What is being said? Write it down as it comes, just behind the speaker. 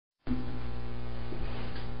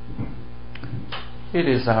It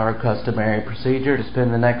is our customary procedure to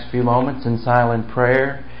spend the next few moments in silent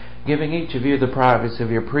prayer, giving each of you the privacy of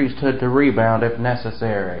your priesthood to rebound if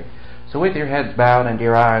necessary. So with your heads bowed and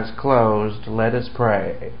your eyes closed, let us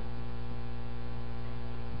pray.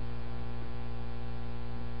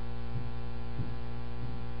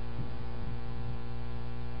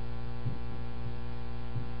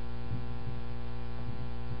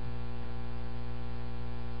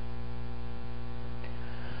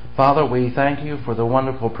 Father, we thank you for the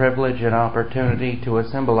wonderful privilege and opportunity to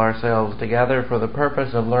assemble ourselves together for the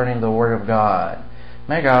purpose of learning the Word of God.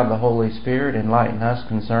 May God the Holy Spirit enlighten us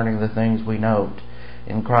concerning the things we note.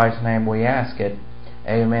 In Christ's name we ask it.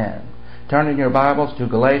 Amen. Turn in your Bibles to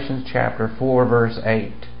Galatians chapter 4, verse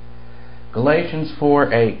 8. Galatians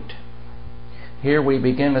 4:8. Here we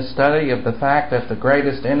begin a study of the fact that the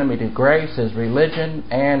greatest enemy to grace is religion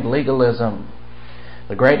and legalism.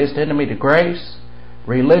 The greatest enemy to grace,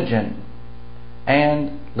 religion,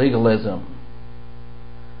 and legalism.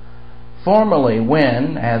 Formerly,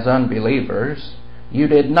 when, as unbelievers, you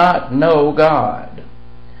did not know God.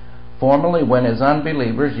 Formerly, when, as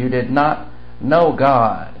unbelievers, you did not know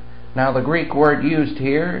God. Now, the Greek word used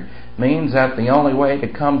here means that the only way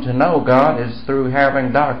to come to know God is through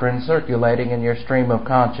having doctrine circulating in your stream of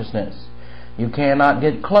consciousness. You cannot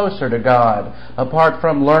get closer to God apart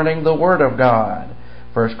from learning the Word of God.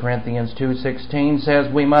 1 Corinthians 2:16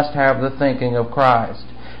 says we must have the thinking of Christ,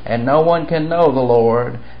 and no one can know the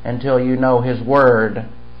Lord until you know His Word.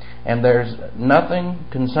 And there's nothing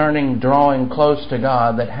concerning drawing close to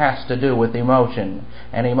God that has to do with emotion.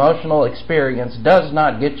 An emotional experience does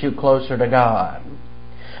not get you closer to God.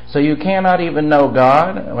 So you cannot even know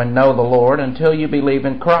God and know the Lord until you believe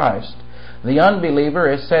in Christ. The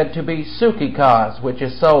unbeliever is said to be psychikos, which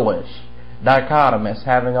is soulish, dichotomous,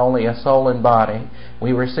 having only a soul and body.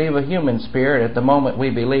 We receive a human spirit at the moment we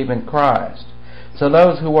believe in Christ. So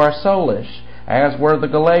those who are soulish, as were the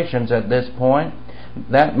Galatians at this point,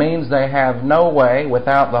 that means they have no way,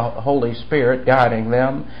 without the Holy Spirit guiding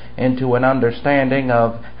them into an understanding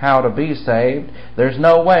of how to be saved, there's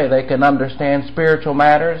no way they can understand spiritual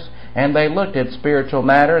matters, and they looked at spiritual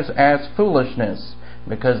matters as foolishness,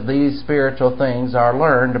 because these spiritual things are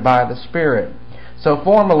learned by the Spirit. So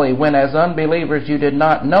formerly, when as unbelievers you did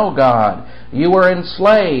not know God, you were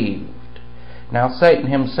enslaved. Now Satan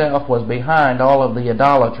himself was behind all of the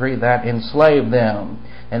idolatry that enslaved them.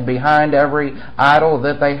 And behind every idol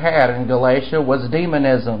that they had in Galatia was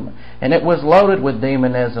demonism. And it was loaded with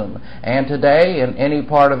demonism. And today, in any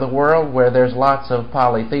part of the world where there's lots of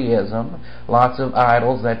polytheism, lots of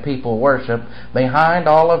idols that people worship, behind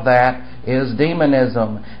all of that is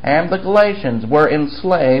demonism. And the Galatians were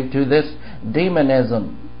enslaved to this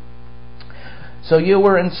demonism. So you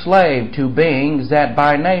were enslaved to beings that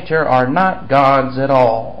by nature are not gods at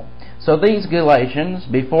all. So these Galatians,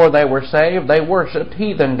 before they were saved, they worshipped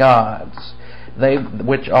heathen gods,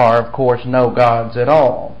 which are, of course, no gods at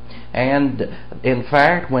all. And in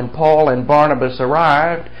fact, when Paul and Barnabas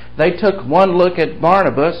arrived, they took one look at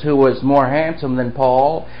Barnabas, who was more handsome than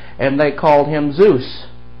Paul, and they called him Zeus.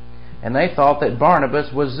 And they thought that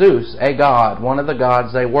Barnabas was Zeus, a god, one of the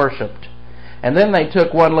gods they worshipped. And then they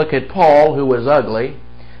took one look at Paul, who was ugly,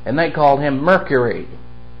 and they called him Mercury.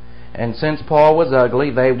 And since Paul was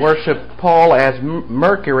ugly, they worshipped Paul as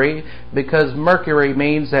Mercury, because Mercury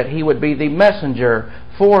means that he would be the messenger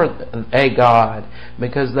for a god,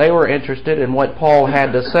 because they were interested in what Paul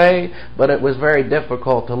had to say, but it was very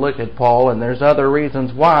difficult to look at Paul, and there's other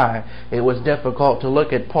reasons why it was difficult to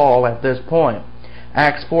look at Paul at this point.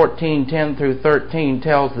 Acts 14:10 through 13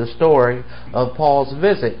 tells the story of Paul's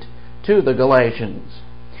visit to the Galatians.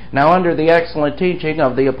 Now, under the excellent teaching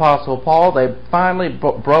of the Apostle Paul, they finally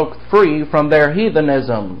broke free from their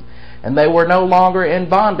heathenism, and they were no longer in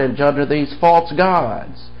bondage under these false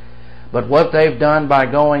gods. But what they've done by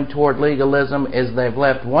going toward legalism is they've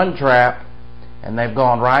left one trap, and they've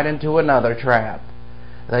gone right into another trap.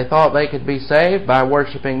 They thought they could be saved by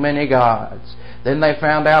worshiping many gods. Then they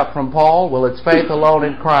found out from Paul, well, it's faith alone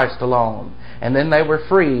in Christ alone. And then they were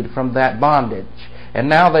freed from that bondage. And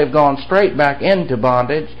now they've gone straight back into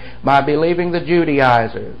bondage by believing the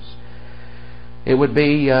Judaizers. It would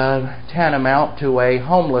be tantamount to a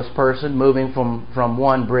homeless person moving from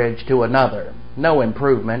one bridge to another. No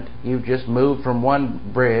improvement. You've just moved from one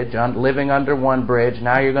bridge, living under one bridge.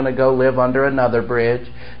 Now you're going to go live under another bridge.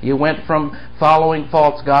 You went from following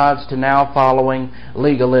false gods to now following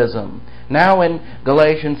legalism. Now in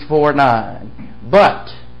Galatians 4:9.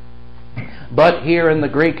 But here in the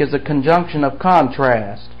Greek is a conjunction of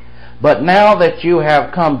contrast. But now that you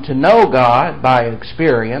have come to know God by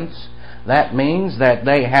experience, that means that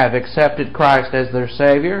they have accepted Christ as their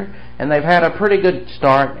Savior, and they've had a pretty good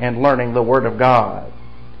start in learning the Word of God.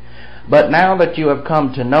 But now that you have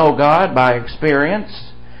come to know God by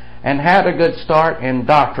experience, and had a good start in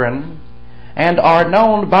doctrine, and are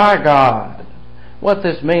known by God. What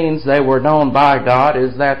this means, they were known by God,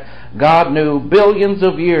 is that God knew billions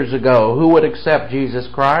of years ago who would accept Jesus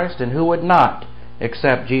Christ and who would not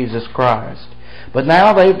accept Jesus Christ. But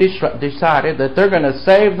now they've decided that they're going to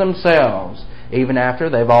save themselves, even after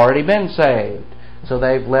they've already been saved. So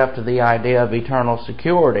they've left the idea of eternal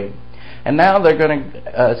security. And now they're going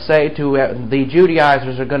to say to the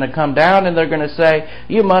Judaizers are going to come down and they're going to say,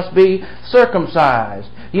 you must be circumcised.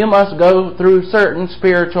 You must go through certain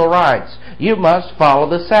spiritual rites. You must follow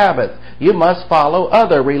the Sabbath. You must follow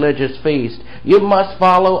other religious feasts. You must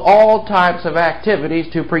follow all types of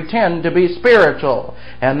activities to pretend to be spiritual.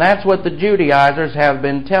 And that's what the Judaizers have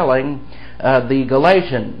been telling the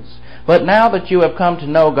Galatians. But now that you have come to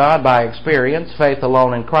know God by experience, faith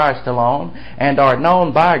alone in Christ alone, and are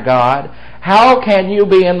known by God, how can you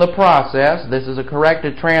be in the process, this is a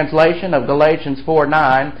corrected translation of Galatians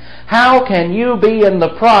 4:9, how can you be in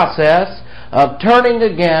the process of turning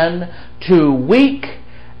again to weak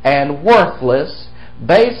and worthless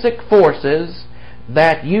basic forces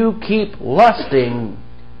that you keep lusting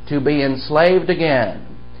to be enslaved again?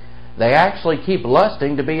 They actually keep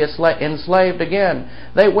lusting to be enslaved again.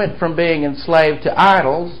 They went from being enslaved to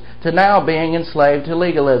idols to now being enslaved to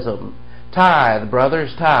legalism. Tithe,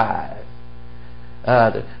 brothers, tithe.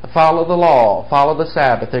 Follow the law, follow the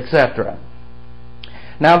Sabbath, etc.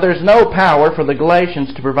 Now there's no power for the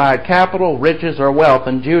Galatians to provide capital, riches, or wealth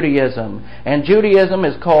in Judaism. And Judaism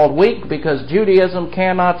is called weak because Judaism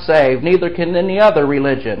cannot save, neither can any other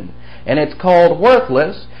religion. And it's called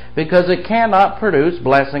worthless because it cannot produce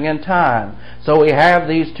blessing in time. So we have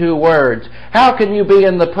these two words. How can you be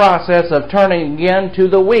in the process of turning again to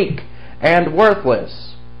the weak and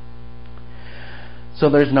worthless? So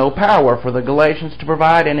there's no power for the Galatians to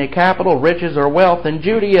provide any capital, riches, or wealth in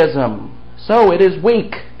Judaism. So it is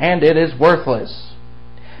weak and it is worthless.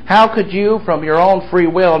 How could you, from your own free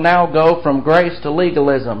will, now go from grace to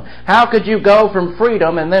legalism? How could you go from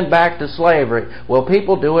freedom and then back to slavery? Well,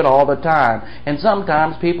 people do it all the time. And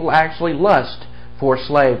sometimes people actually lust for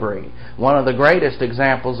slavery. One of the greatest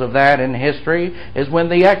examples of that in history is when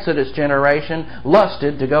the Exodus generation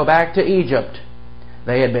lusted to go back to Egypt.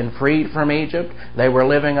 They had been freed from Egypt. They were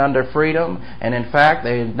living under freedom. And in fact,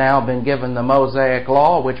 they had now been given the Mosaic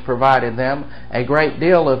Law, which provided them a great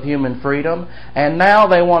deal of human freedom. And now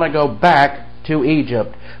they want to go back to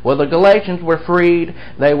Egypt. Well, the Galatians were freed.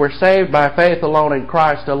 They were saved by faith alone in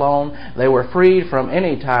Christ alone. They were freed from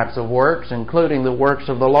any types of works, including the works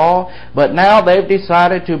of the law. But now they've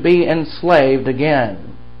decided to be enslaved again.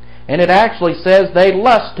 And it actually says they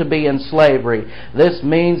lust to be in slavery. This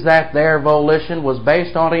means that their volition was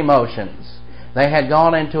based on emotions. They had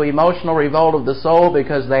gone into emotional revolt of the soul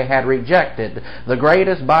because they had rejected the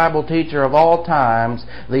greatest Bible teacher of all times,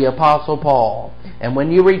 the Apostle Paul. And when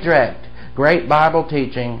you reject great Bible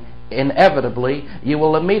teaching, inevitably you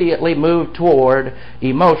will immediately move toward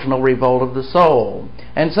emotional revolt of the soul.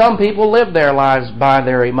 And some people live their lives by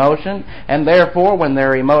their emotion, and therefore when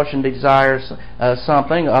their emotion desires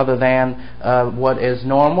something other than what is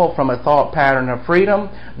normal from a thought pattern of freedom,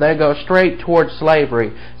 they go straight toward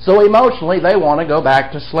slavery. So emotionally they want to go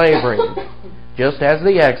back to slavery, just as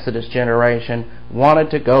the Exodus generation wanted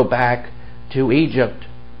to go back to Egypt.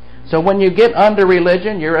 So when you get under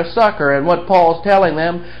religion, you're a sucker. And what Paul's telling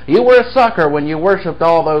them, you were a sucker when you worshipped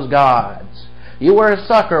all those gods. You were a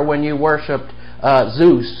sucker when you worshipped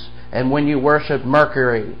Zeus and when you worshipped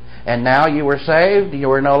Mercury. And now you were saved, you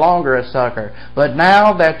are no longer a sucker. But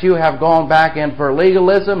now that you have gone back in for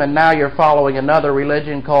legalism and now you're following another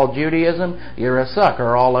religion called Judaism, you're a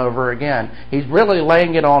sucker all over again. He's really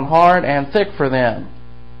laying it on hard and thick for them.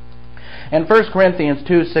 And 1 Corinthians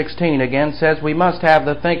 2:16 again says we must have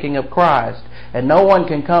the thinking of Christ. And no one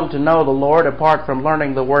can come to know the Lord apart from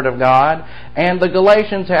learning the Word of God. And the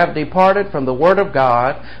Galatians have departed from the Word of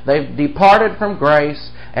God. They've departed from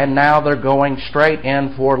grace. And now they're going straight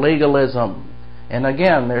in for legalism. And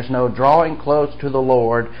again, there's no drawing close to the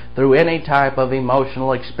Lord through any type of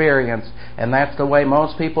emotional experience. And that's the way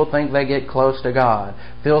most people think they get close to God.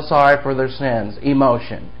 Feel sorry for their sins.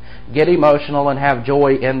 Emotion. Get emotional and have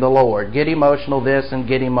joy in the Lord. Get emotional this and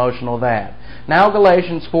get emotional that. Now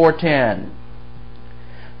Galatians 4:10.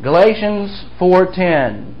 Galatians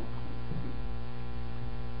 4:10.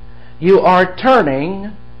 You are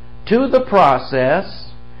turning to the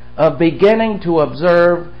process of beginning to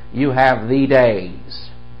observe, you have the days.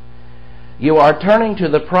 You are turning to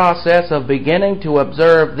the process of beginning to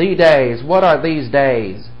observe the days. What are these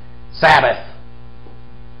days? Sabbath.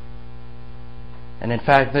 And in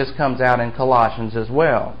fact, this comes out in Colossians as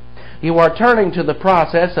well. You are turning to the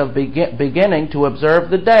process of beginning to observe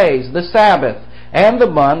the days, the Sabbath, and the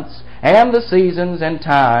months, and the seasons, and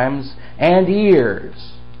times, and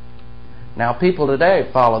years. Now, people today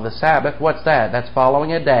follow the Sabbath. What's that? That's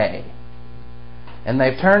following a day. And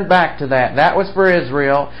they've turned back to that. That was for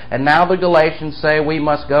Israel, and now the Galatians say we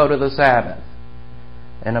must go to the Sabbath.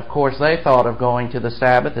 And of course, they thought of going to the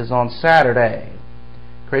Sabbath as on Saturday.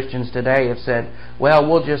 Christians today have said, well,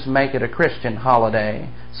 we'll just make it a Christian holiday,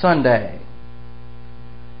 Sunday,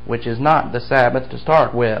 which is not the Sabbath to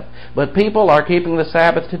start with. But people are keeping the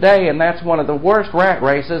Sabbath today, and that's one of the worst rat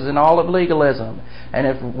races in all of legalism. And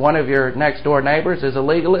if one of your next-door neighbors is a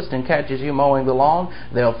legalist and catches you mowing the lawn,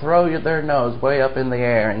 they'll throw their nose way up in the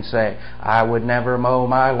air and say, I would never mow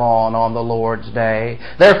my lawn on the Lord's day.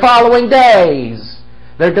 They're following days.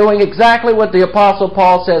 They're doing exactly what the Apostle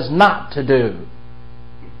Paul says not to do.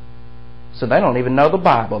 So they don't even know the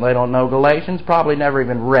Bible. They don't know Galatians, probably never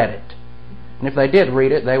even read it. And if they did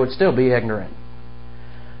read it, they would still be ignorant.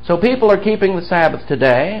 So people are keeping the Sabbath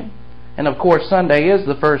today. And of course, Sunday is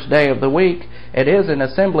the first day of the week. It is an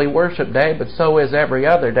assembly worship day, but so is every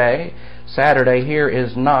other day. Saturday here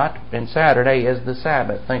is not, and Saturday is the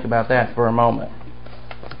Sabbath. Think about that for a moment.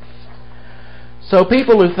 So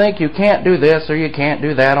people who think you can't do this or you can't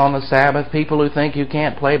do that on the Sabbath, people who think you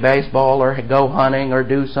can't play baseball or go hunting or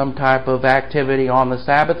do some type of activity on the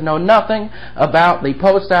Sabbath know nothing about the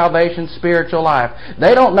post-salvation spiritual life.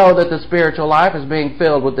 They don't know that the spiritual life is being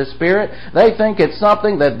filled with the Spirit. They think it's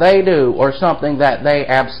something that they do or something that they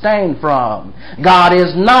abstain from. God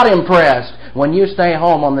is not impressed when you stay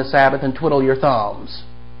home on the Sabbath and twiddle your thumbs.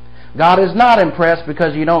 God is not impressed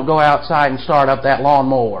because you don't go outside and start up that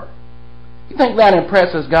lawnmower. You think that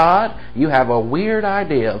impresses God? You have a weird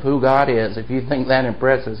idea of who God is if you think that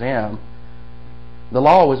impresses Him. The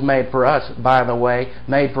law was made for us, by the way,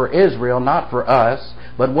 made for Israel, not for us.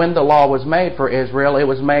 But when the law was made for Israel, it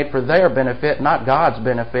was made for their benefit, not God's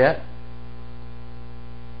benefit.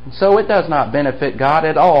 And so it does not benefit God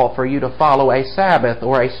at all for you to follow a Sabbath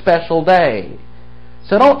or a special day.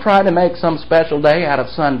 So don't try to make some special day out of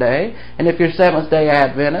Sunday. And if you're Seventh-day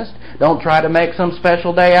Adventist, don't try to make some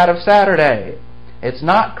special day out of Saturday. It's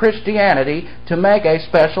not Christianity to make a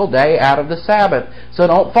special day out of the Sabbath. So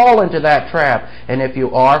don't fall into that trap. And if you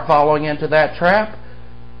are falling into that trap,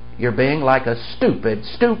 you're being like a stupid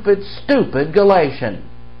Galatian.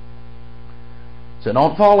 So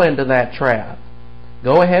don't fall into that trap.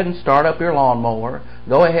 Go ahead and start up your lawnmower.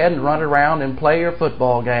 Go ahead and run around and play your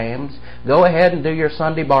football games. Go ahead and do your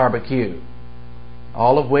Sunday barbecue.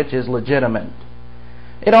 All of which is legitimate.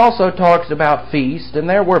 It also talks about feast, and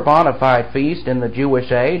there were bona fide feasts in the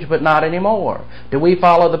Jewish age, but not anymore. Do we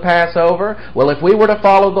follow the Passover? Well, if we were to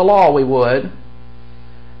follow the law, we would.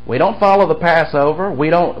 We don't follow the Passover. We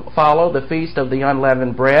don't follow the Feast of the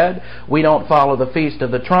Unleavened Bread. We don't follow the Feast of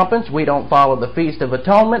the Trumpets. We don't follow the Feast of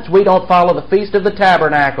Atonements. We don't follow the Feast of the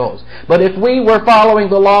Tabernacles. But if we were following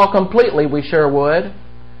the law completely, we sure would.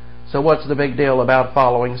 So what's the big deal about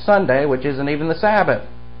following Sunday, which isn't even the Sabbath?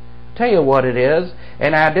 Tell you what it is,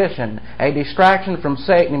 an addition, a distraction from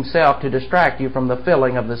Satan himself to distract you from the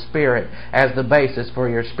filling of the Spirit as the basis for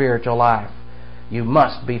your spiritual life. You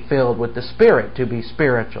must be filled with the Spirit to be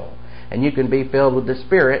spiritual. And you can be filled with the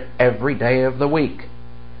Spirit every day of the week.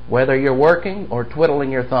 Whether you're working or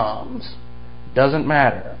twiddling your thumbs. Doesn't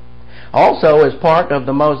matter. Also, as part of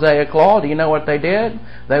the Mosaic Law, do you know what they did?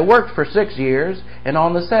 They worked for 6 years, and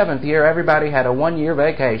on the 7th year, everybody had a 1-year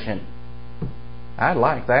vacation. I'd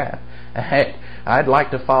like that. I'd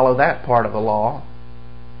like to follow that part of the law.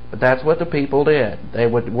 But that's what the people did. They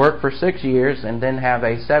would work for 6 years and then have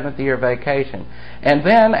a 7th year vacation. And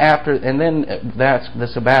then that's the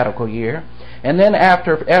sabbatical year. And then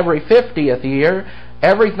after every 50th year,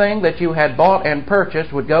 everything that you had bought and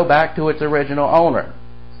purchased would go back to its original owner.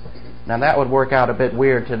 Now that would work out a bit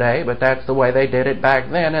weird today, but that's the way they did it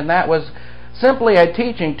back then. And that was simply a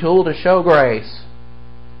teaching tool to show grace.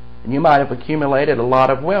 And you might have accumulated a lot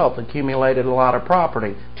of wealth, accumulated a lot of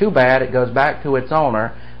property. Too bad it goes back to its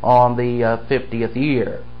owner on the 50th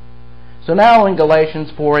year. So now in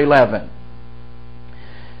Galatians 4:11.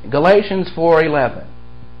 Galatians 4:11.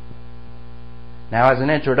 Now, as an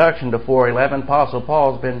introduction to 4:11, Apostle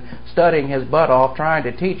Paul's been studying his butt off trying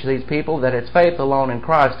to teach these people that it's faith alone in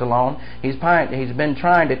Christ alone. He's been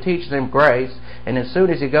trying to teach them grace, and as soon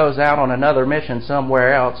as he goes out on another mission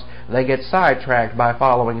somewhere else, they get sidetracked by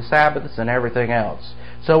following Sabbaths and everything else.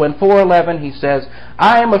 So in 4:11 he says,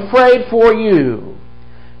 I am afraid for you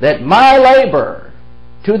that my labor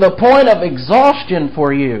to the point of exhaustion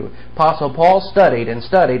for you. Apostle Paul studied and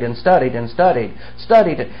studied and studied and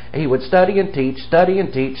studied. He would study and teach, study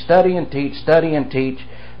and teach, study and teach, study and teach,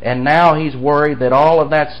 and now he's worried that all of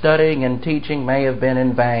that studying and teaching may have been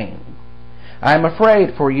in vain. I am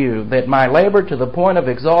afraid for you that my labor to the point of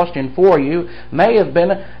exhaustion for you may have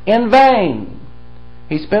been in vain.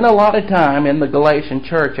 He spent a lot of time in the Galatian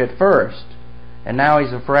church at first, and now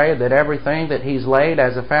he's afraid that everything that he's laid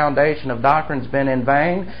as a foundation of doctrine has been in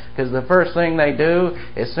vain, because the first thing they do,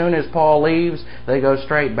 as soon as Paul leaves, they go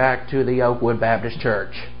straight back to the Oakwood Baptist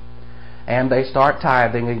Church. And they start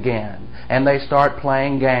tithing again, and they start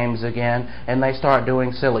playing games again, and they start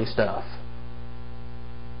doing silly stuff.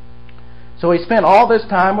 So he spent all this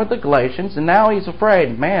time with the Galatians, and now he's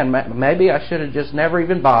afraid, man, maybe I should have just never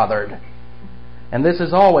even bothered. And this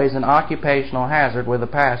is always an occupational hazard with a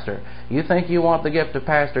pastor. You think you want the gift of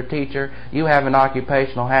pastor-teacher, you have an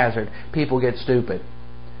occupational hazard. People get stupid,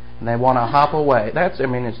 and they want to hop away.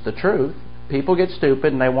 It's the truth. People get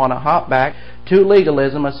stupid, and they want to hop back to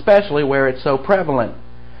legalism, especially where it's so prevalent.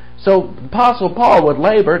 So Apostle Paul would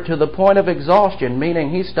labor to the point of exhaustion,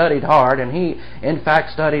 meaning he studied hard, and he, in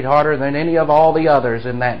fact, studied harder than any of all the others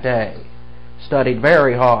in that day. Studied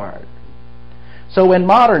very hard. So in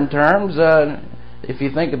modern terms, if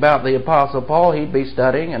you think about the Apostle Paul, he'd be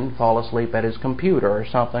studying and fall asleep at his computer or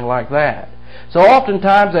something like that. So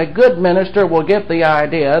oftentimes a good minister will get the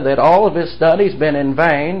idea that all of his study's been in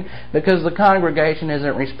vain because the congregation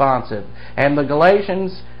isn't responsive. And the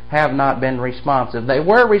Galatians have not been responsive. They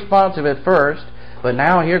were responsive at first, but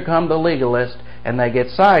now here come the legalists, and they get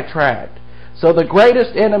sidetracked. So the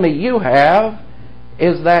greatest enemy you have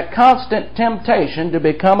is that constant temptation to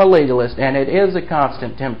become a legalist, and it is a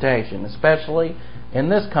constant temptation, especially in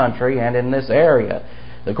this country and in this area.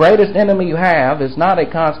 The greatest enemy you have is not a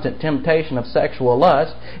constant temptation of sexual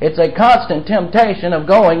lust. It's a constant temptation of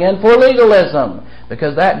going in for legalism,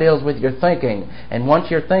 because that deals with your thinking. And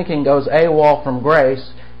once your thinking goes AWOL from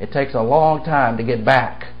grace, it takes a long time to get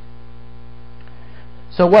back.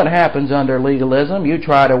 So what happens under legalism? You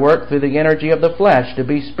try to work through the energy of the flesh to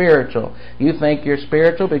be spiritual. You think you're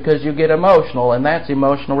spiritual because you get emotional, and that's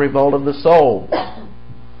emotional revolt of the soul.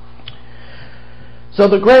 So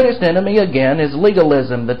the greatest enemy, again, is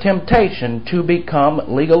legalism, the temptation to become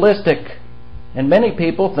legalistic. And many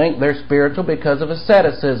people think they're spiritual because of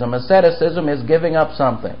asceticism. Asceticism is giving up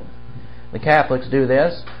something. The Catholics do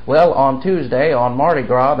this. Well, on Tuesday, on Mardi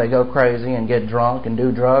Gras, they go crazy and get drunk and do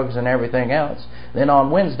drugs and everything else. Then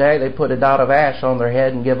on Wednesday, they put a dot of ash on their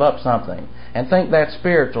head and give up something, and think that's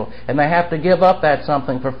spiritual. And they have to give up that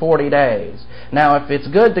something for 40 days. Now, if it's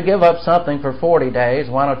good to give up something for 40 days,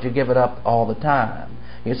 why don't you give it up all the time?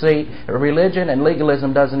 You see, religion and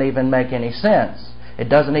legalism doesn't even make any sense. It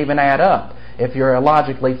doesn't even add up if you're a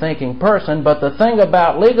logically thinking person. But the thing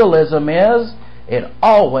about legalism is, it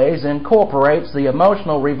always incorporates the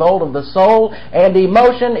emotional revolt of the soul, and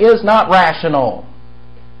emotion is not rational.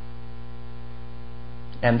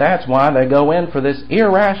 And that's why they go in for this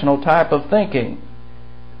irrational type of thinking.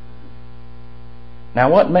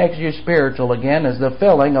 Now, what makes you spiritual, again, is the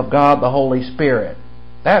filling of God the Holy Spirit.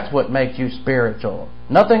 That's what makes you spiritual.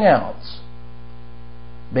 Nothing else.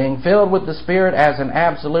 Being filled with the Spirit as an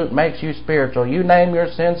absolute makes you spiritual. You name your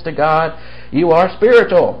sins to God, you are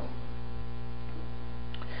spiritual.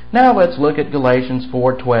 Now let's look at Galatians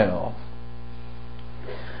 4:12.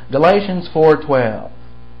 Galatians 4:12.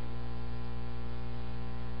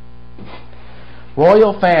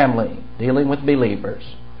 Royal family, dealing with believers.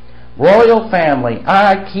 Royal family,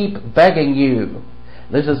 I keep begging you.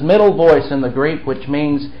 This is middle voice in the Greek, which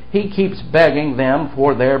means he keeps begging them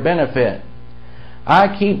for their benefit.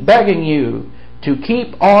 I keep begging you to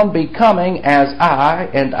keep on becoming as I,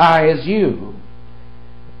 and I as you.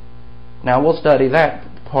 Now we'll study that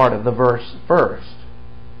part of the verse first.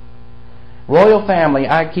 Royal family,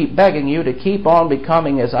 I keep begging you to keep on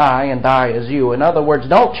becoming as I, and I as you. In other words,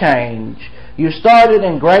 don't change. You started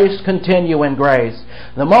in grace, continue in grace.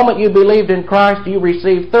 The moment you believed in Christ, you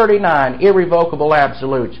received 39 irrevocable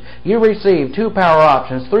absolutes. You received 2 power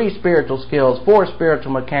options, 3 spiritual skills, 4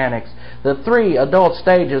 spiritual mechanics, the 3 adult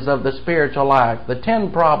stages of the spiritual life, the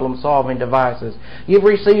 10 problem-solving devices. You've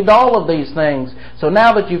received all of these things. So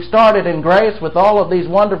now that you've started in grace with all of these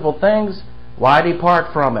wonderful things, why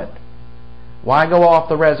depart from it? Why go off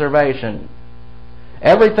the reservation?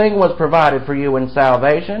 Everything was provided for you in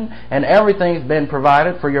salvation, and everything's been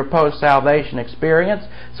provided for your post-salvation experience.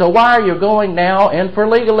 So why are you going now in for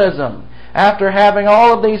legalism? After having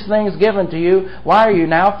all of these things given to you, why are you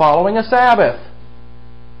now following a Sabbath?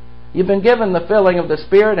 You've been given the filling of the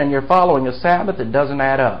Spirit, and you're following a Sabbath that doesn't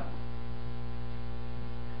add up.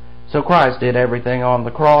 So Christ did everything on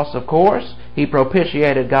the cross, of course. He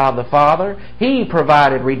propitiated God the Father. He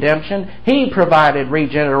provided redemption. He provided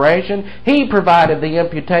regeneration. He provided the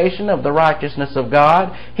imputation of the righteousness of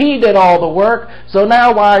God. He did all the work. So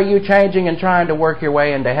now why are you changing and trying to work your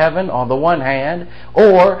way into heaven on the one hand,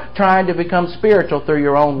 or trying to become spiritual through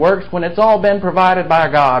your own works when it's all been provided by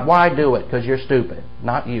God? Why do it? Because you're stupid.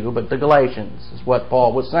 Not you, but the Galatians is what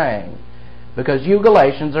Paul was saying. Because you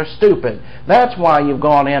Galatians are stupid. That's why you've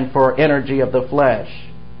gone in for energy of the flesh.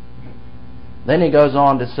 Then he goes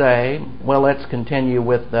on to say, well, let's continue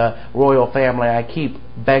with the royal family. I keep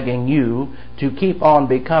begging you to keep on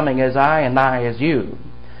becoming as I and I as you.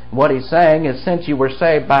 What he's saying is, since you were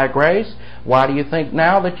saved by grace, why do you think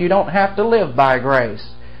now that you don't have to live by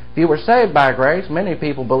grace? If you were saved by grace, many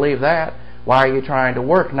people believe that. Why are you trying to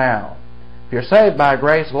work now? If you're saved by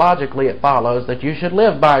grace, logically it follows that you should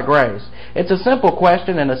live by grace. It's a simple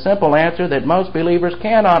question and a simple answer that most believers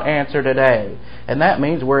cannot answer today. And that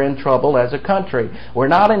means we're in trouble as a country. We're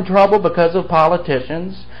not in trouble because of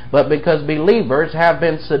politicians, but because believers have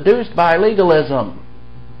been seduced by legalism.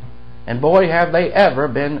 And boy, have they ever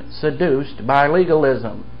been seduced by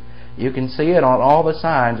legalism. You can see it on all the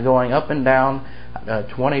signs going up and down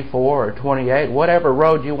 24 or 28, whatever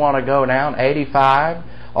road you want to go down, 85.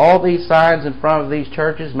 All these signs in front of these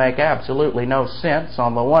churches make absolutely no sense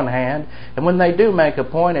on the one hand, and when they do make a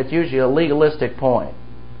point, it's usually a legalistic point.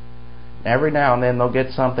 Every now and then they'll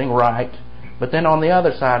get something right, but then on the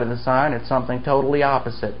other side of the sign, it's something totally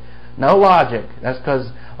opposite. No logic. That's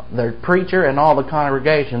because the preacher and all the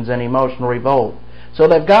congregation's in emotional revolt. So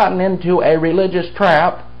they've gotten into a religious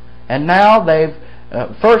trap, and now they've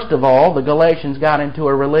first of all, the Galatians got into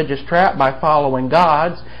a religious trap by following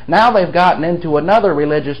God's. Now they've gotten into another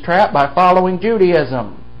religious trap by following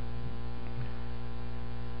Judaism.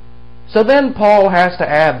 So then Paul has to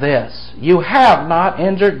add this: you have not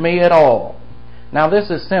injured me at all. Now this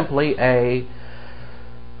is simply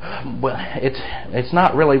it's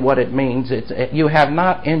not really what it means. You have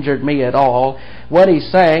not injured me at all. What he's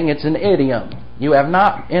saying, it's an idiom. You have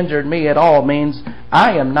not injured me at all means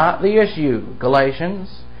I am not the issue, Galatians.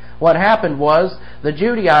 What happened was the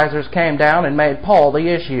Judaizers came down and made Paul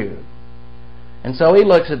the issue. And so he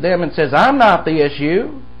looks at them and says, I'm not the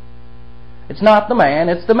issue. It's not the man,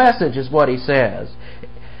 it's the message, is what he says.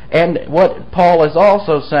 And what Paul is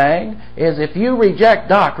also saying is, if you reject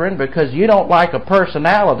doctrine because you don't like a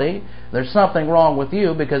personality, there's something wrong with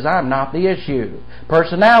you, because I'm not the issue.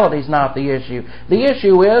 Personality's not the issue. The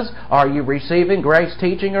issue is, are you receiving grace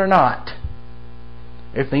teaching or not?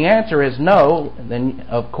 If the answer is no, then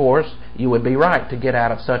of course you would be right to get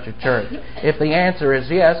out of such a church. If the answer is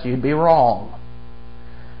yes, you'd be wrong.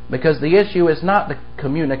 Because the issue is not the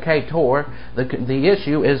communicator, the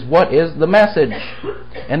issue is what is the message.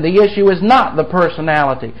 And the issue is not the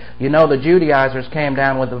personality. You know, the Judaizers came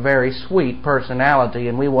down with a very sweet personality,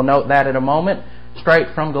 and we will note that in a moment,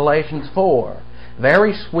 straight from Galatians 4.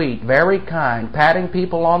 Very sweet, very kind, patting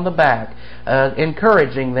people on the back,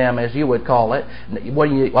 encouraging them, as you would call it.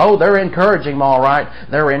 They're encouraging them all right.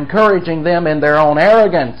 They're encouraging them in their own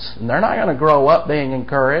arrogance. And they're not going to grow up being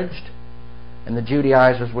encouraged. And the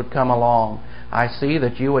Judaizers would come along. I see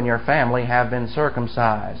that you and your family have been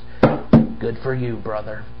circumcised. Good for you,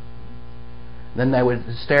 brother. Then they would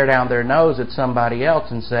stare down their nose at somebody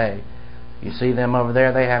else and say, you see them over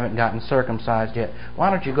there, they haven't gotten circumcised yet.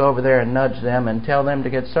 Why don't you go over there and nudge them and tell them to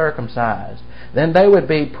get circumcised? Then they would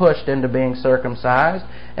be pushed into being circumcised,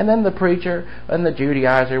 and then the preacher and the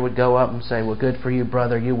Judaizer would go up and say, well, good for you,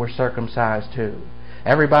 brother, you were circumcised too.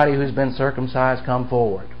 Everybody who's been circumcised, come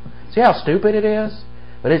forward. See how stupid it is?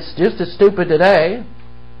 But it's just as stupid today.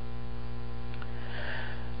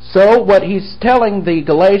 So what he's telling the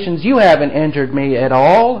Galatians, you haven't injured me at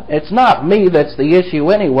all. It's not me that's the issue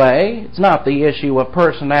anyway. It's not the issue of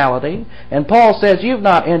personality. And Paul says, you've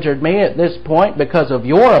not injured me at this point because of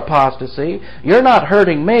your apostasy. You're not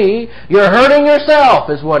hurting me. You're hurting yourself,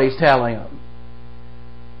 is what he's telling them.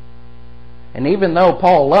 And even though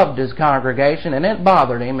Paul loved his congregation and it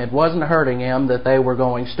bothered him, it wasn't hurting him that they were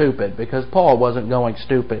going stupid, because Paul wasn't going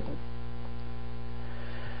stupid.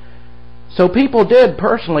 So people did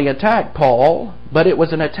personally attack Paul, but it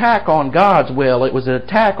was an attack on God's will. It was an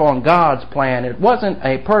attack on God's plan. It wasn't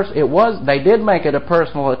they did make it a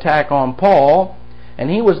personal attack on Paul, and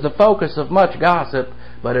he was the focus of much gossip,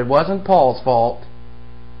 but it wasn't Paul's fault.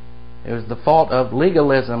 It was the fault of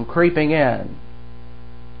legalism creeping in.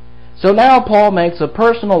 So now Paul makes a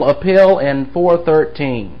personal appeal in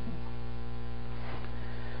 4:13.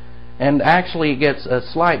 And actually gets a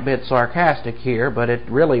slight bit sarcastic here, but it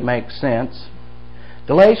really makes sense.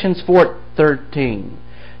 Galatians 4:13.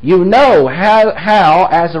 You know how,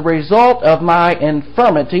 as a result of my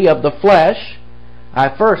infirmity of the flesh,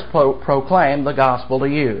 I first proclaimed the gospel to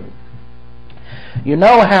you. You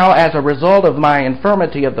know how, as a result of my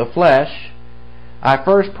infirmity of the flesh, I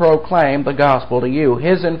first proclaimed the gospel to you.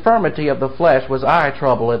 His infirmity of the flesh was eye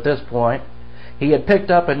trouble at this point. He had picked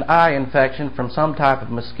up an eye infection from some type of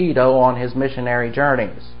mosquito on his missionary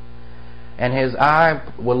journeys. And his eye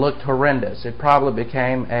looked horrendous. It probably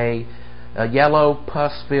became a yellow,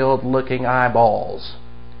 pus-filled looking eyeballs.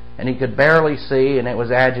 And he could barely see, and it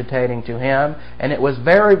was agitating to him. And it was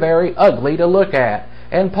very, very ugly to look at.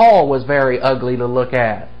 And Paul was very ugly to look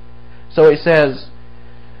at. So he says,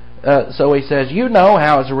 you know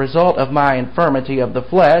how, as a result of my infirmity of the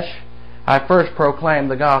flesh, I first proclaimed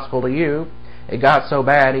the gospel to you. It got so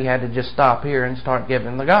bad he had to just stop here and start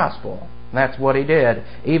giving the gospel. And that's what he did,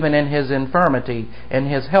 even in his infirmity, in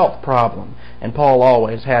his health problem. And Paul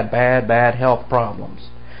always had bad health problems.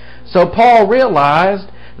 So Paul realized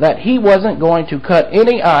that he wasn't going to cut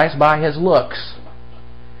any ice by his looks.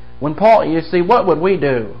 When Paul, you see, what would we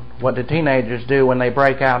do? What do teenagers do when they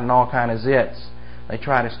break out in all kind of zits? They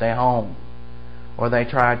try to stay home. Or they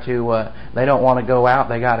don't want to go out,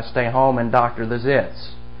 they got to stay home and doctor the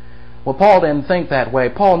zits. Well, Paul didn't think that way.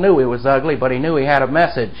 Paul knew he was ugly, but he knew he had a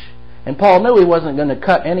message. And Paul knew he wasn't going to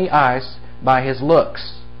cut any ice by his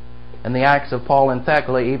looks. And the Acts of Paul and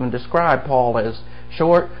Thecla even describe Paul as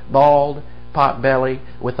short, bald, pot-belly,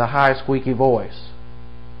 with a high squeaky voice.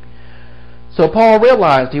 So Paul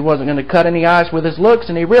realized he wasn't going to cut any ice with his looks,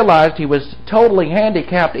 and he realized he was totally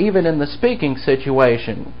handicapped even in the speaking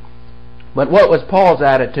situation. But what was Paul's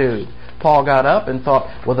attitude? Paul got up and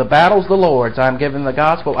thought, well, the battle's the Lord's. I'm giving the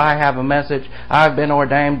gospel. I have a message. I've been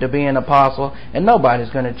ordained to be an apostle, and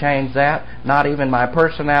nobody's going to change that, not even my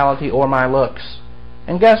personality or my looks.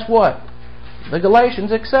 And guess what? The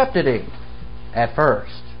Galatians accepted him at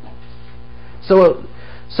first. So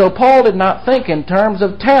Paul did not think in terms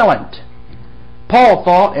of talent. Paul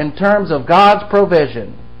thought in terms of God's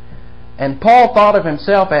provision. And Paul thought of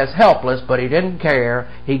himself as helpless, but he didn't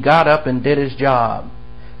care. He got up and did his job.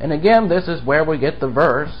 And again, this is where we get the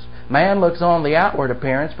verse. Man looks on the outward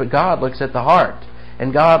appearance, but God looks at the heart.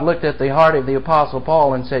 And God looked at the heart of the Apostle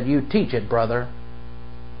Paul and said, you teach it, brother.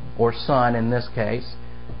 Or son in this case.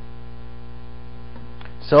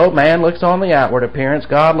 So man looks on the outward appearance,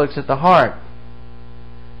 God looks at the heart.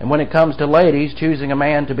 And when it comes to ladies choosing a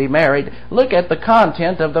man to be married, look at the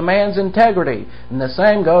content of the man's integrity. And the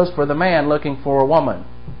same goes for the man looking for a woman.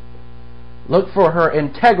 Look for her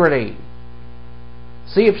integrity.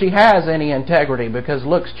 See if she has any integrity, because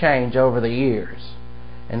looks change over the years.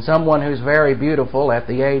 And someone who's very beautiful at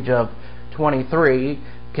the age of 23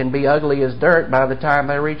 can be ugly as dirt by the time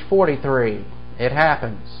they reach 43. It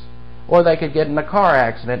happens. Or they could get in a car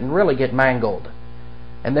accident and really get mangled.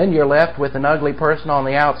 And then you're left with an ugly person on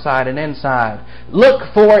the outside and inside.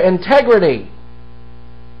 Look for integrity.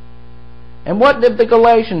 And what did the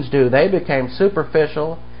Galatians do? They became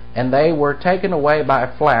superficial, and they were taken away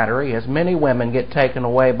by flattery, as many women get taken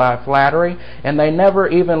away by flattery, and they never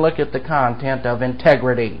even look at the content of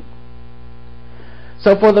integrity.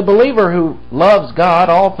 So for the believer who loves God,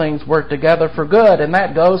 all things work together for good, and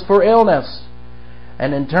that goes for illness.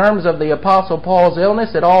 And in terms of the Apostle Paul's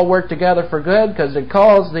illness, it all worked together for good, because it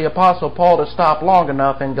caused the Apostle Paul to stop long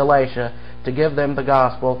enough in Galatia to give them the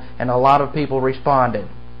gospel, and a lot of people responded.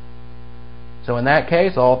 So in that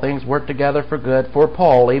case, all things work together for good for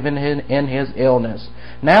Paul, even in his illness.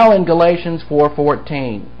 Now in Galatians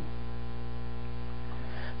 4:14.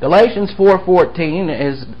 Galatians 4:14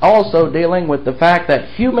 is also dealing with the fact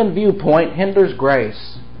that human viewpoint hinders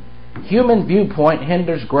grace. Human viewpoint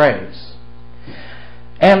hinders grace.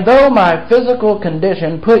 And though my physical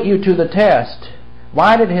condition put you to the test.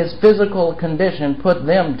 Why did his physical condition put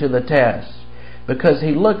them to the test? Because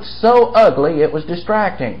he looked so ugly it was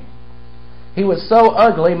distracting. He was so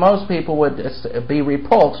ugly most people would be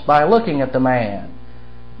repulsed by looking at the man.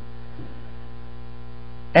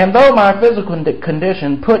 And though my physical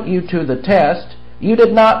condition put you to the test, you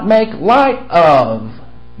did not make light of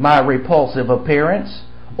my repulsive appearance,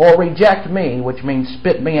 or reject me, which means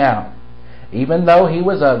spit me out. Even though he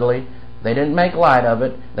was ugly, they didn't make light of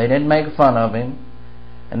it, they didn't make fun of him,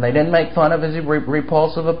 and they didn't make fun of his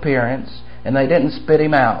repulsive appearance, and they didn't spit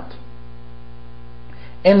him out.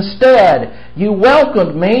 Instead, you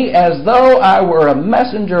welcomed me as though I were a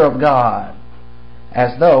messenger of God,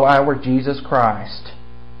 as though I were Jesus Christ.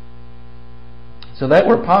 So that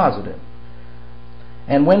we're positive.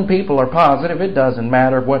 And when people are positive, it doesn't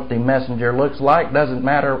matter what the messenger looks like, doesn't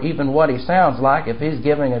matter even what he sounds like. If he's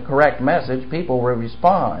giving a correct message, people will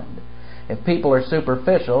respond. If people are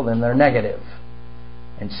superficial, then they're negative.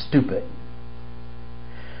 and stupid.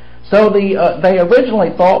 So they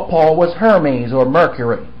originally thought Paul was Hermes or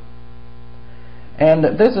Mercury. And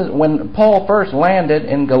this is when Paul first landed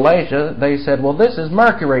in Galatia, they said, well, this is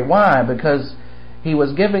Mercury. Why? Because he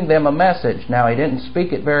was giving them a message. Now, he didn't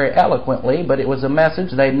speak it very eloquently, but it was a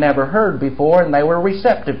message they'd never heard before, and they were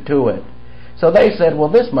receptive to it. So they said, well,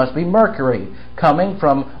 this must be Mercury, coming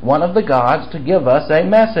from one of the gods to give us a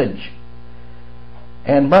message.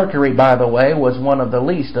 And Mercury, by the way, was one of the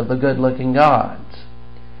least of the good-looking gods.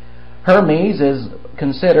 Hermes is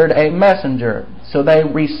considered a messenger. So they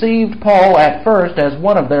received Paul at first as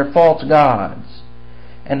one of their false gods.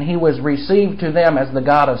 And he was received to them as the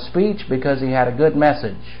god of speech because he had a good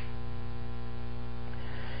message.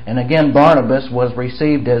 And again, Barnabas was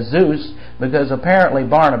received as Zeus because apparently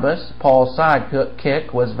Barnabas, Paul's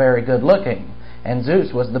sidekick, was very good looking. And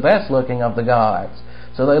Zeus was the best looking of the gods.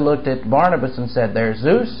 So they looked at Barnabas and said, there's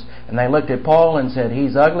Zeus. And they looked at Paul and said,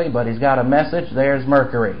 he's ugly, but he's got a message. There's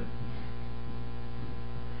Mercury.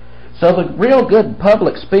 So the real good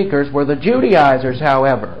public speakers were the Judaizers,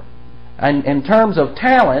 however. And in terms of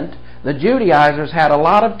talent, the Judaizers had a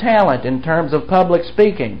lot of talent in terms of public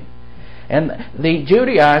speaking. And the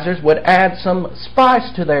Judaizers would add some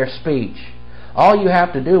spice to their speech. All you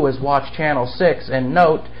have to do is watch Channel 6 and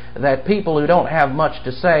note that people who don't have much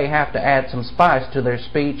to say have to add some spice to their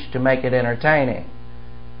speech to make it entertaining.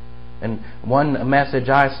 And one message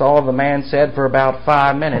I saw, the man said for about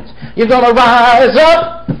 5 minutes, you're going to rise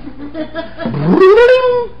up!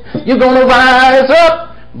 You're going to rise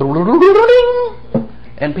up!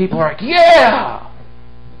 And people are like, yeah!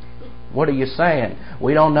 What are you saying?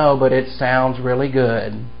 We don't know, but it sounds really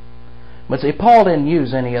good. But see, Paul didn't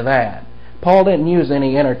use any of that. Paul didn't use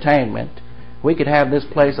any entertainment. We could have this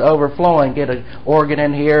place overflowing, get an organ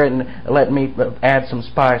in here and let me add some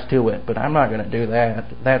spice to it. But I'm not going to do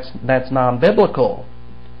that. That's non-biblical.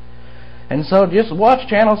 And so just watch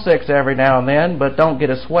Channel 6 every now and then, but don't get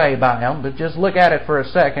swayed by them. But just look at it for a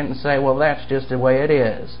second and say, well, that's just the way it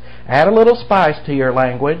is. Add a little spice to your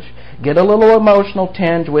language. Get a little emotional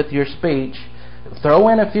tinge with your speech. Throw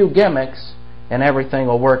in a few gimmicks, and everything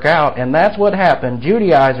will work out. And that's what happened.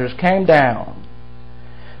 Judaizers came down.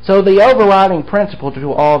 So the overriding principle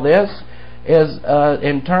to all this is,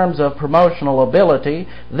 in terms of promotional ability,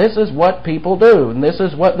 this is what people do, and this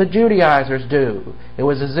is what the Judaizers do. It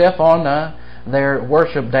was as if on their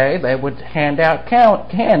worship day they would hand out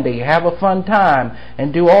candy, have a fun time,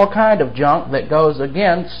 and do all kind of junk that goes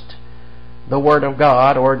against the Word of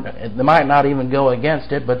God, or they might not even go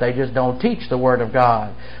against it, but they just don't teach the Word of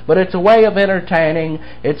God. But it's a way of entertaining,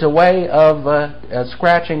 it's a way of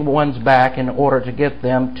scratching one's back in order to get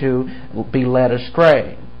them to be led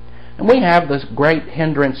astray. And we have this great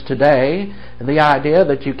hindrance today, the idea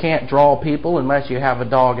that you can't draw people unless you have a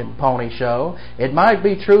dog and pony show. It might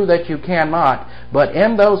be true that you cannot, but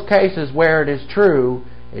in those cases where it is true,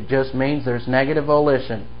 it just means there's negative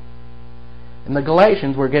volition. And the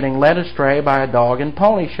Galatians were getting led astray by a dog and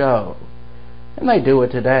pony show. And they do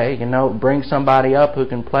it today. Bring somebody up who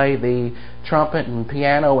can play the trumpet and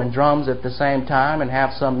piano and drums at the same time and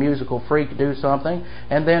have some musical freak do something.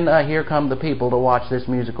 And then here come the people to watch this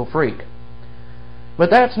musical freak.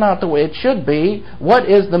 But that's not the way it should be. What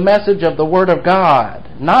is the message of the Word of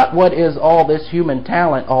God? Not what is all this human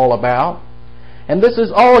talent all about. And this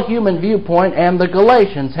is all human viewpoint, and the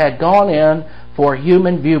Galatians had gone in for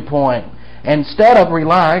human viewpoint instead of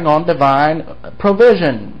relying on divine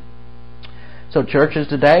provision. So churches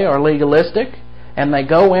today are legalistic, and they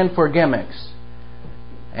go in for gimmicks.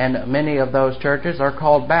 And many of those churches are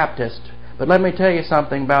called Baptist. But let me tell you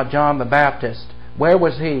something about John the Baptist. Where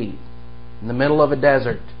was he? In the middle of a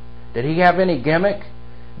desert. Did he have any gimmick?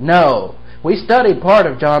 No. We studied part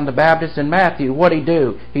of John the Baptist in Matthew. What'd he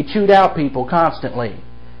do? He chewed out people constantly.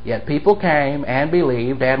 Yet people came and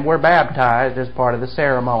believed and were baptized as part of the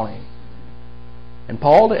ceremony. And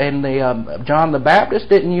Paul and John the Baptist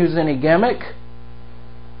didn't use any gimmick.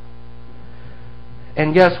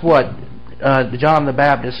 And guess what? John the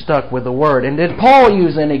Baptist stuck with the Word. And did Paul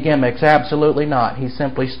use any gimmicks? Absolutely not. He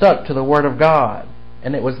simply stuck to the Word of God.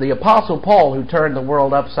 And it was the Apostle Paul who turned the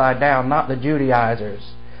world upside down, not the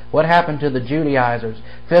Judaizers. What happened to the Judaizers?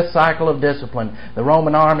 Fifth cycle of discipline. The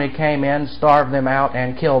Roman army came in, starved them out,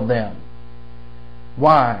 and killed them.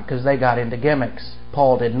 Why? Because they got into gimmicks.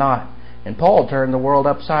 Paul did not. And Paul turned the world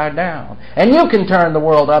upside down. And you can turn the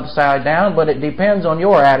world upside down, but it depends on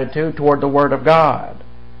your attitude toward the Word of God.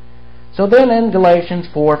 So then in Galatians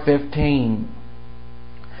 4:15.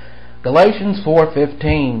 Galatians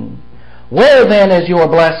 4:15. Where then is your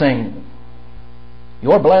blessing?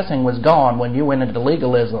 Your blessing was gone when you went into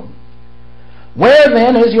legalism. Where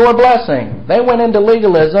then is your blessing? They went into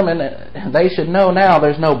legalism, and they should know now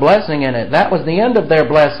there's no blessing in it. That was the end of their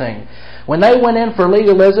blessing. When they went in for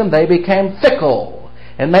legalism, they became fickle.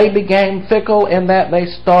 And they became fickle in that they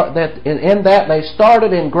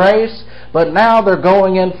started in grace, but now they're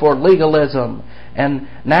going in for legalism. And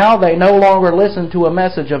now they no longer listen to a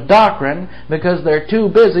message of doctrine because they're too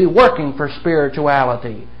busy working for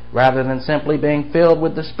spirituality rather than simply being filled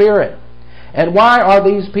with the Spirit. And why are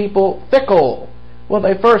these people fickle? Well,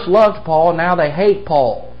 they first loved Paul, now they hate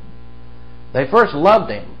Paul. They first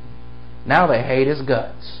loved him, now they hate his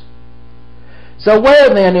guts. So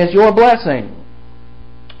where then is your blessing?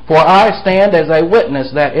 For I stand as a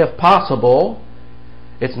witness that if possible,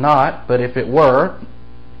 it's not, but if it were,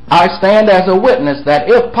 I stand as a witness that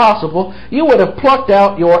if possible, you would have plucked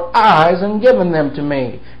out your eyes and given them to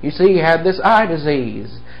me. You see, he had this eye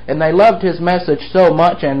disease. And they loved his message so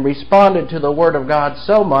much and responded to the Word of God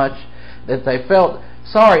so much that they felt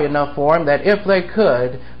sorry enough for him that if they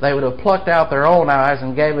could, they would have plucked out their own eyes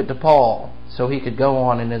and gave it to Paul so he could go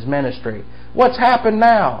on in his ministry. What's happened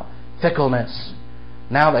now? Fickleness.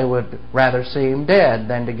 Now they would rather see him dead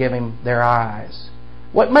than to give him their eyes.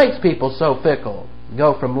 What makes people so fickle?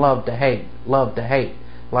 Go from love to hate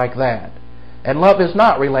like that. And love is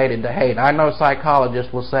not related to hate. I know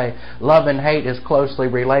psychologists will say love and hate is closely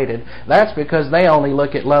related. That's because they only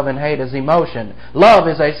look at love and hate as emotion. Love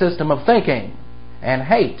is a system of thinking, and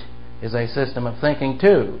hate is a system of thinking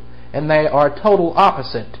too. And they are total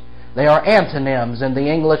opposite. They are antonyms in the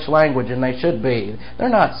English language, and they should be. They're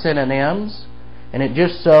not synonyms, and it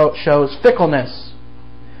just shows fickleness.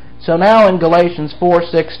 So now in Galatians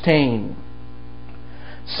 4:16,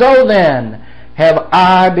 so then, have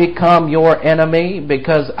I become your enemy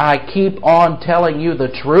because I keep on telling you the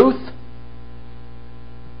truth?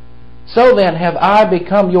 So then, have I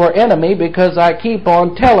become your enemy because I keep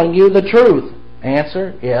on telling you the truth?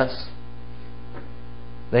 Answer, yes.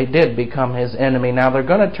 They did become his enemy. Now they're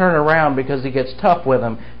going to turn around because he gets tough with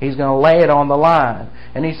them. He's going to lay it on the line.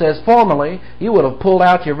 And he says, formerly, you would have pulled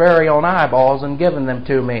out your very own eyeballs and given them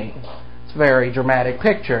to me. It's a very dramatic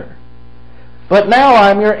picture. But now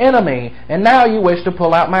I'm your enemy, and now you wish to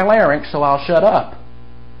pull out my larynx, so I'll shut up.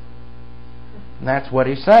 And that's what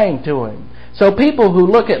he's saying to him. So people who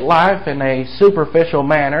look at life in a superficial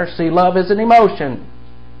manner see love as an emotion.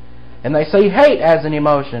 And they see hate as an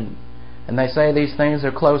emotion. And they say these things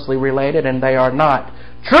are closely related, and they are not.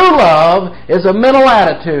 True love is a mental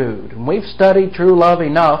attitude. And we've studied true love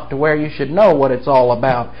enough to where you should know what it's all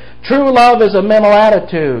about. True love is a mental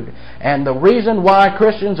attitude. And the reason why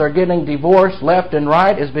Christians are getting divorced left and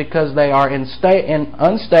right is because they are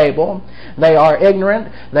unstable, they are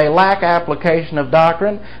ignorant, they lack application of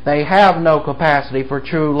doctrine, they have no capacity for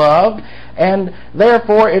true love, and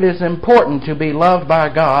therefore it is important to be loved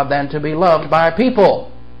by God than to be loved by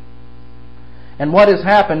people. And what has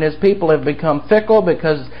happened is people have become fickle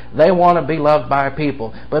because they want to be loved by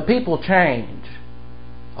people. But people change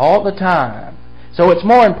all the time. So it's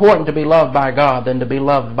more important to be loved by God than to be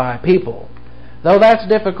loved by people. Though that's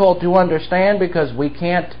difficult to understand because we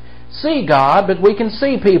can't see God, but we can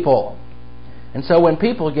see people. And so when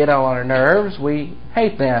people get on our nerves, we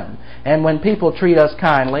hate them. And when people treat us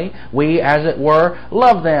kindly, we, as it were,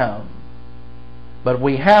 love them. But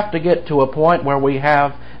we have to get to a point where we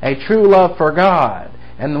have a true love for God.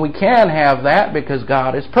 And we can have that because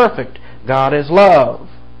God is perfect. God is love.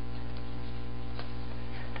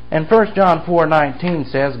 And 1 John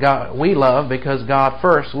 4:19 says we love because God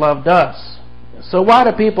first loved us. So why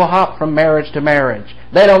do people hop from marriage to marriage?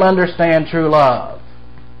 They don't understand true love.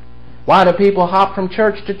 Why do people hop from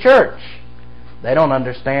church to church? They don't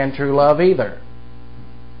understand true love either.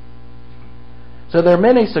 So there are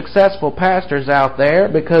many successful pastors out there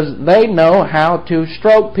because they know how to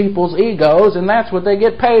stroke people's egos, and that's what they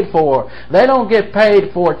get paid for. They don't get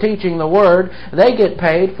paid for teaching the Word. They get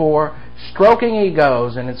paid for stroking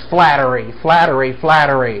egos, and it's flattery, flattery,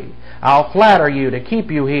 flattery. I'll flatter you to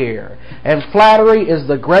keep you here. And flattery is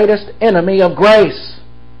the greatest enemy of grace.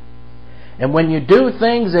 And when you do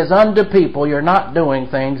things as unto people, you're not doing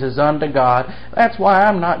things as unto God. That's why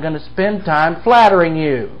I'm not going to spend time flattering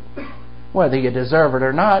you. Whether you deserve it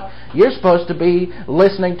or not, you're supposed to be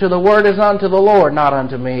listening to the Word as unto the Lord, not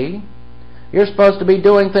unto me. You're supposed to be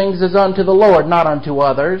doing things as unto the Lord, not unto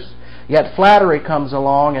others. Yet flattery comes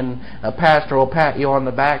along and a pastor will pat you on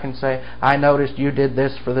the back and say, I noticed you did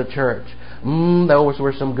this for the church. Those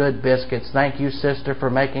were some good biscuits. Thank you, sister, for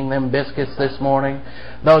making them biscuits this morning.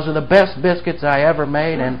 Those are the best biscuits I ever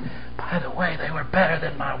made, and by the way, they were better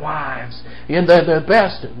than my wives. They're the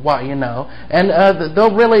best, and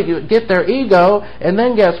they'll really get their ego, and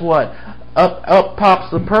then guess what? Up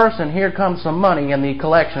pops the purse, and here comes some money in the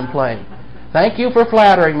collection plate. Thank you for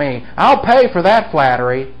flattering me. I'll pay for that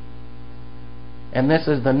flattery. And this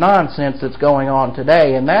is the nonsense that's going on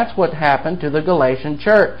today, and that's what happened to the Galatian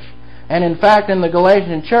church. And in fact, in the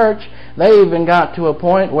Galatian church, they even got to a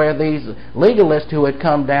point where these legalists who had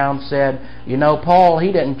come down said, you know, Paul,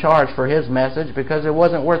 he didn't charge for his message because it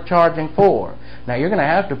wasn't worth charging for. Now, you're going to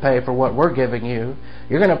have to pay for what we're giving you.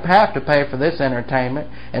 You're going to have to pay for this entertainment.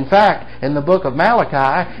 In fact, in the book of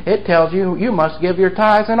Malachi, it tells you you must give your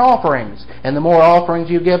tithes and offerings. And the more offerings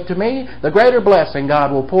you give to me, the greater blessing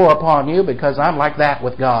God will pour upon you, because I'm like that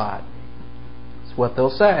with God. That's what they'll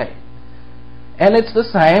say. And it's the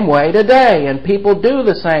same way today, and people do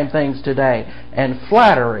the same things today. And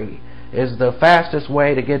flattery is the fastest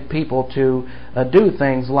way to get people to do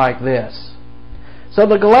things like this. So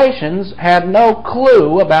the Galatians had no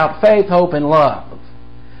clue about faith, hope, and love.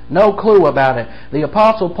 No clue about it. The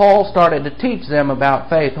Apostle Paul started to teach them about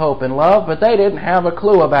faith, hope, and love, but they didn't have a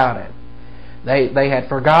clue about it. They had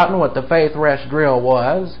forgotten what the faith rest drill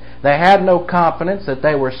was. They had no confidence that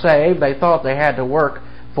they were saved. They thought they had to work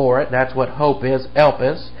for it. That's what hope is,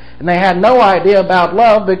 elpis. And they had no idea about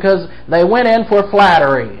love because they went in for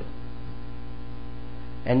flattery.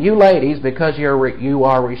 And you ladies, because you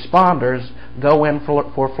are responders, go in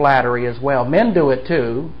for flattery as well. Men do it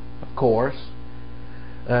too, of course.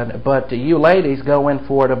 But you ladies go in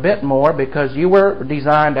for it a bit more because you were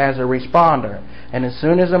designed as a responder. And as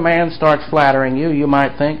soon as a man starts flattering you, you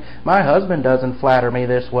might think, my husband doesn't flatter me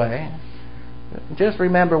this way. Just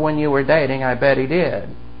remember when you were dating, I bet he did.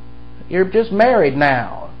 You're just married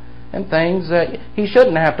now. And things, he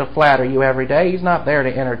shouldn't have to flatter you every day. He's not there to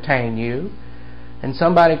entertain you. And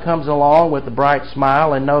somebody comes along with a bright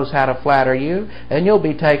smile and knows how to flatter you, and you'll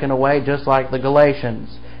be taken away just like the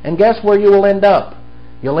Galatians. And guess where you will end up?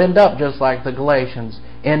 You'll end up just like the Galatians,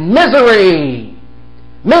 in misery!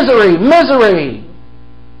 Misery! Misery!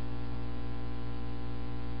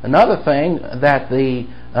 Another thing that the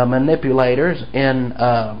manipulators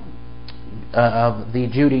of the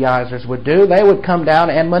Judaizers would do, they would come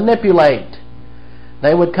down and manipulate.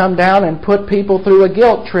 They would come down and put people through a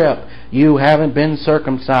guilt trip. You haven't been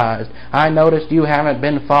circumcised. I noticed you haven't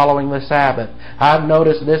been following the Sabbath. I've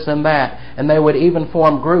noticed this and that. And they would even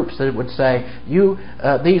form groups that would say,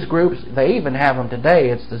 these groups, they even have them today.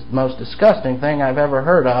 It's the most disgusting thing I've ever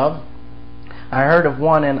heard of. I heard of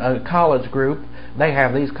one in a college group. They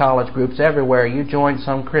have these college groups everywhere. You join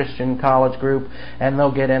some Christian college group and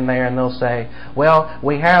they'll get in there and they'll say, well,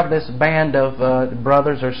 we have this band of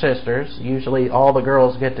brothers or sisters. Usually all the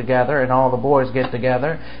girls get together and all the boys get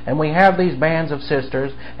together. And we have these bands of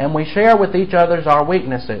sisters and we share with each other our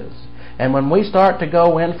weaknesses. And when we start to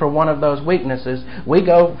go in for one of those weaknesses, we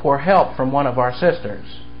go for help from one of our sisters.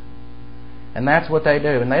 And that's what they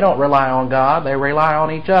do. And they don't rely on God, they rely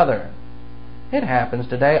on each other. It happens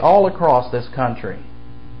today all across this country.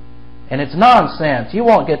 And it's nonsense. You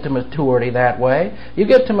won't get to maturity that way. You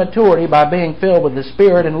get to maturity by being filled with the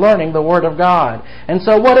Spirit and learning the Word of God. And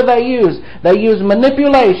so what do they use? They use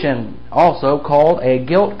manipulation, also called a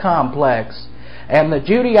guilt complex. And the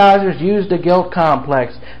Judaizers used a guilt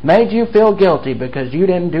complex. Made you feel guilty because you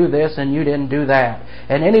didn't do this and you didn't do that.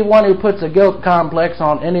 And anyone who puts a guilt complex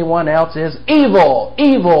on anyone else is evil,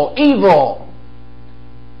 evil, evil.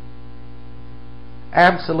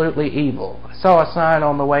 Absolutely evil. I saw a sign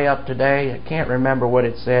on the way up today. I can't remember what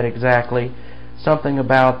it said exactly. Something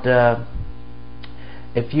about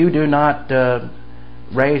if you do not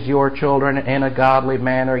raise your children in a godly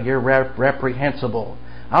manner, you're reprehensible.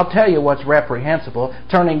 I'll tell you what's reprehensible.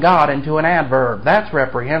 Turning God into an adverb. That's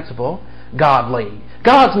reprehensible. Godly.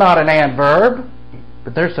 God's not an adverb.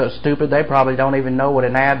 But they're so stupid they probably don't even know what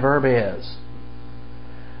an adverb is.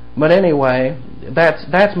 But anyway,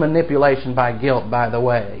 that's manipulation by guilt, by the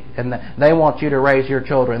way. And they want you to raise your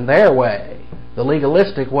children their way, the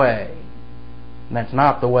legalistic way. And that's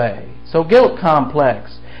not the way. So guilt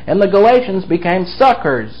complex. And the Galatians became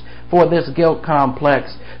suckers for this guilt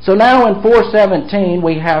complex. So now in 4:17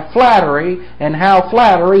 we have flattery and how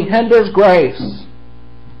flattery hinders grace.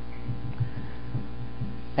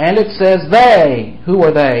 And it says they, who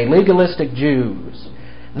are they? Legalistic Jews.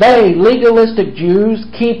 They, legalistic Jews,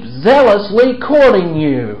 keep zealously courting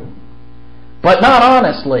you, but not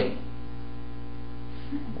honestly.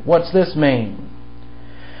 What's this mean?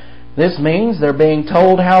 This means they're being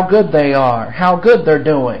told how good they are, how good they're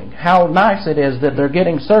doing, how nice it is that they're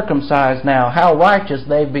getting circumcised now, how righteous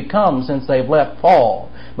they've become since they've left Paul.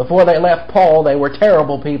 Before they left Paul, they were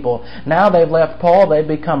terrible people. Now they've left Paul, they've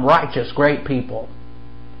become righteous, great people.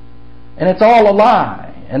 And it's all a lie.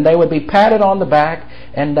 And they would be patted on the back,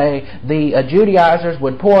 and the Judaizers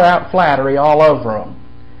would pour out flattery all over them.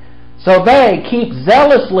 So they keep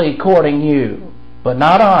zealously courting you, but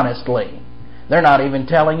not honestly. They're not even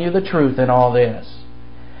telling you the truth in all this.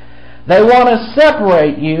 They want to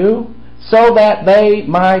separate you so that they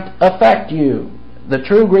might affect you. The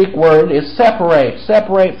true Greek word is separate.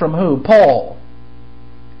 Separate from who? Paul.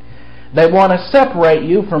 They want to separate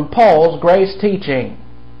you from Paul's grace teaching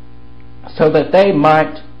so that they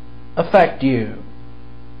might affect you.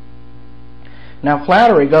 Now,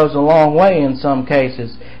 flattery goes a long way in some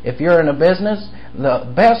cases. If you're in a business,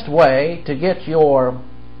 the best way to get your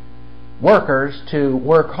workers to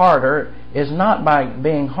work harder is not by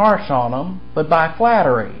being harsh on them, but by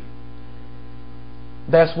flattery.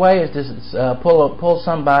 Best way is to pull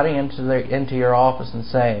somebody into your office and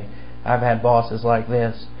say, I've had bosses like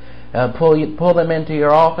this. Pull them into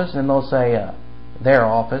your office and they'll say, their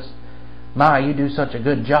office, "My, you do such a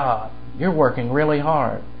good job. You're working really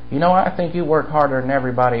hard. You know, I think you work harder than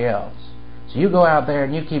everybody else. So you go out there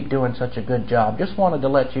and you keep doing such a good job. Just wanted to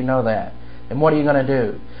let you know that." And what are you going to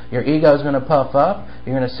do? Your ego's going to puff up.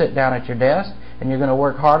 You're going to sit down at your desk and you're going to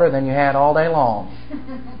work harder than you had all day long.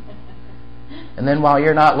 And then while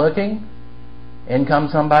you're not looking, in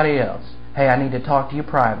comes somebody else. "Hey, I need to talk to you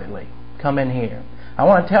privately. Come in here. I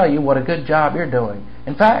want to tell you what a good job you're doing.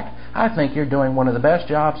 In fact, I think you're doing one of the best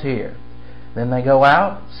jobs here." Then they go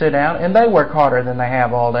out, sit down, and they work harder than they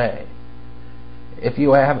have all day. If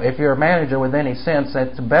you're a manager with any sense,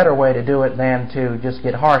 that's a better way to do it than to just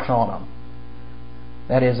get harsh on them.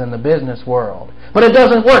 That is in the business world. But it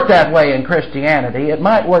doesn't work that way in Christianity. It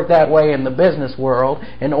might work that way in the business world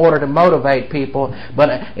in order to motivate people. But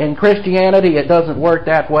in Christianity, it doesn't work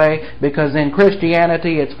that way, because in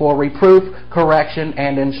Christianity, it's for reproof, correction,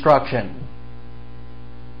 and instruction.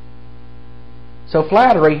 So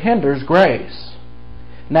flattery hinders grace.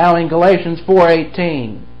 Now in Galatians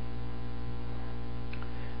 4:18.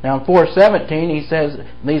 Now in 4:17 he says,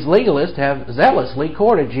 these legalists have zealously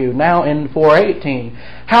courted you. Now in 4:18,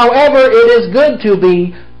 however, it is good to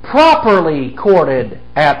be properly courted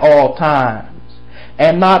at all times,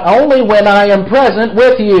 and not only when I am present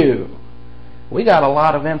with you. We got a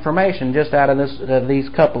lot of information just out of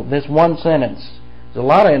this one sentence. There's a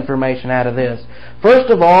lot of information out of this. First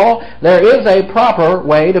of all, there is a proper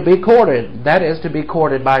way to be courted. That is to be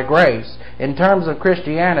courted by grace. In terms of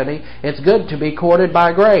Christianity, it's good to be courted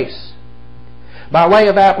by grace. By way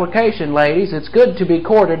of application, ladies, it's good to be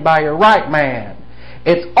courted by your right man.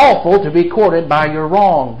 It's awful to be courted by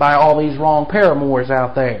all these wrong paramours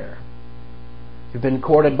out there. You've been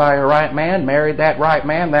courted by your right man, married that right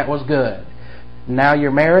man, that was good. Now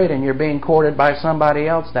you're married and you're being courted by somebody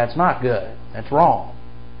else, that's not good. That's wrong.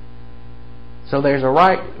 So there's a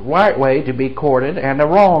right way to be courted and a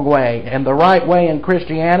wrong way. And the right way in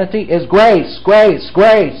Christianity is grace, grace,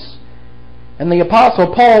 grace. And the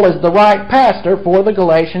Apostle Paul is the right pastor for the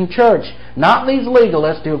Galatian church, not these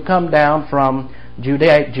legalists who have come down from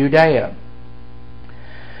Judea.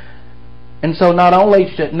 And so not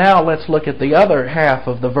only now let's look at the other half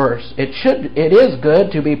of the verse. It is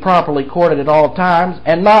good to be properly courted at all times,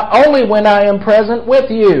 and not only when I am present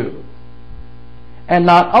with you. And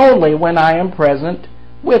not only when I am present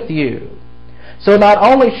with you. So not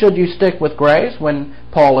only should you stick with grace when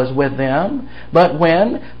Paul is with them, but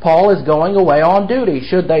when Paul is going away on duty,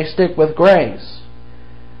 should they stick with grace.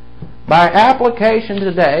 By application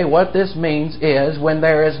today, what this means is when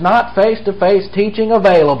there is not face-to-face teaching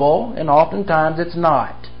available, and oftentimes it's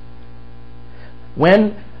not.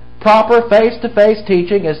 When proper face-to-face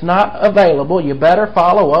teaching is not available, you better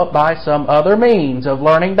follow up by some other means of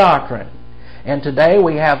learning doctrine. And today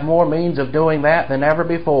we have more means of doing that than ever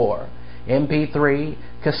before. MP3,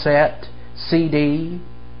 cassette, CD,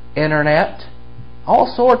 internet,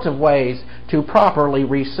 all sorts of ways to properly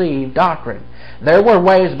receive doctrine. There were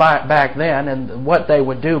ways back then, and what they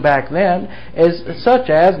would do back then is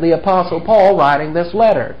such as the Apostle Paul writing this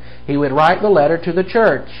letter. He would write the letter to the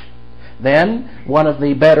church. Then, one of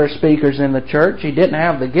the better speakers in the church, he didn't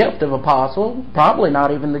have the gift of apostle, probably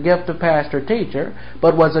not even the gift of pastor-teacher,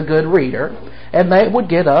 but was a good reader, and they would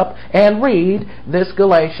get up and read this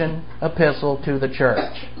Galatian epistle to the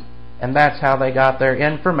church. And that's how they got their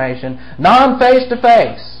information,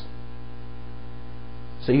 non-face-to-face.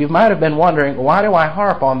 So you might have been wondering, why do I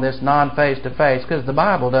harp on this non-face-to-face? Because the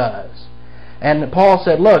Bible does. And Paul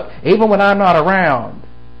said, look, even when I'm not around,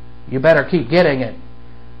 you better keep getting it.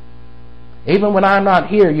 Even when I'm not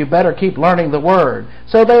here, you better keep learning the Word.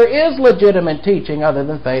 So there is legitimate teaching other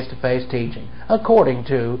than face-to-face teaching, according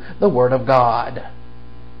to the Word of God.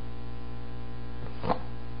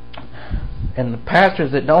 And the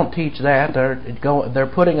pastors that don't teach that,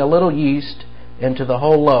 they're putting a little yeast into the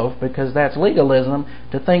whole loaf, because that's legalism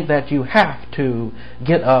to think that you have to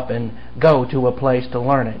get up and go to a place to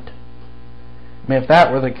learn it. I mean, if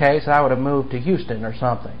that were the case, I would have moved to Houston or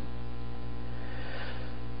something.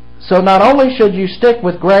 So not only should you stick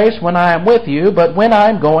with grace when I am with you, but when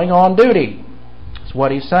I'm going on duty. That's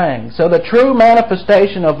what he's saying. So the true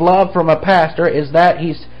manifestation of love from a pastor is that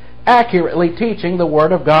he's accurately teaching the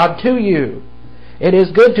Word of God to you. It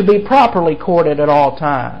is good to be properly courted at all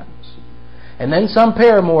times. And then some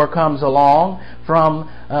paramour comes along from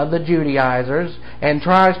the Judaizers and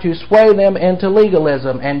tries to sway them into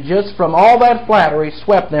legalism, and just from all that flattery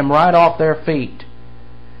swept them right off their feet.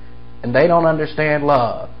 And they don't understand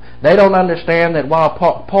love. They don't understand that while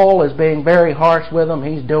Paul is being very harsh with them,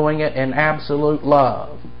 he's doing it in absolute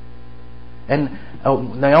love. And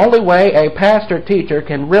the only way a pastor-teacher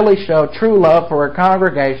can really show true love for a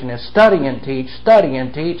congregation is study and teach, study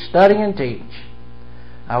and teach, study and teach.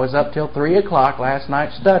 I was up till 3 o'clock last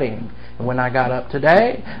night studying. And when I got up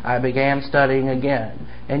today, I began studying again.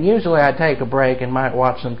 And usually I take a break and might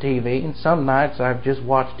watch some TV. And some nights I've just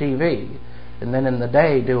watched TV. And then in the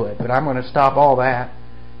day do it. But I'm going to stop all that.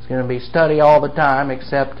 It's going to be study all the time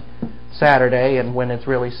except Saturday. And when it's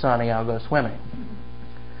really sunny, I'll go swimming.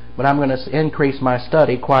 But I'm going to increase my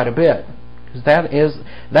study quite a bit. Because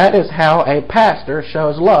that is how a pastor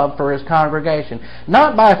shows love for his congregation.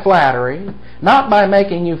 Not by flattery, not by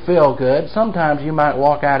making you feel good. Sometimes you might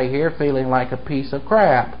walk out of here feeling like a piece of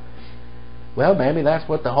crap. Well, maybe that's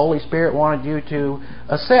what the Holy Spirit wanted you to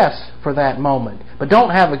assess for that moment. But don't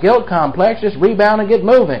have a guilt complex, just rebound and get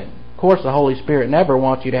moving. Of course, the Holy Spirit never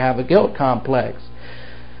wants you to have a guilt complex.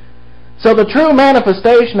 So the true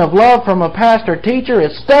manifestation of love from a pastor-teacher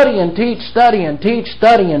is study and teach, study and teach,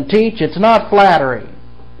 study and teach. It's not flattery.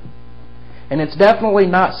 And it's definitely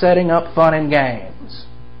not setting up fun and games.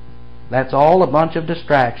 That's all a bunch of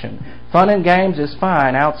distraction. Fun and games is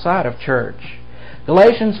fine outside of church.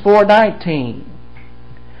 Galatians 4:19.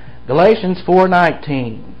 Galatians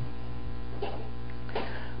 4:19.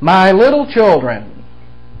 My little children.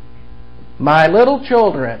 My little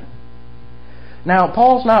children. Now,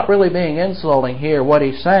 Paul's not really being insulting here. What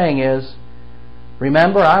he's saying is,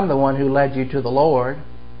 remember, I'm the one who led you to the Lord.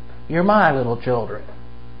 You're my little children.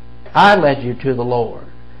 I led you to the Lord.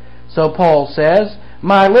 So Paul says,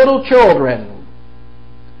 my little children.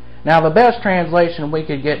 Now, the best translation we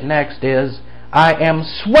could get next is, I am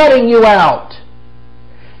sweating you out.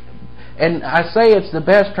 And I say it's the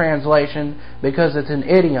best translation because it's an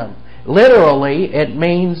idiom. Literally, it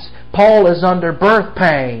means Paul is under birth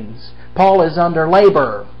pains. Paul is under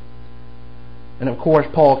labor. And of course,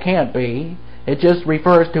 Paul can't be. It just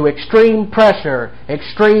refers to extreme pressure,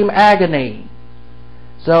 extreme agony.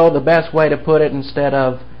 So the best way to put it, instead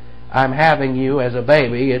of I'm having you as a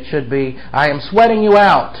baby, it should be I am sweating you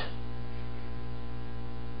out.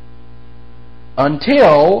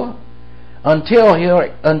 Until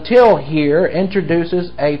here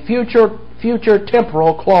introduces a future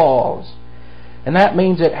temporal clause. And that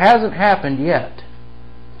means it hasn't happened yet.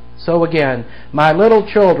 So again, my little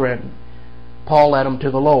children, Paul led them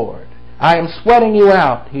to the Lord. I am sweating you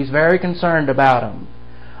out. He's very concerned about them.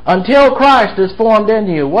 Until Christ is formed in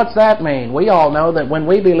you. What's that mean? We all know that when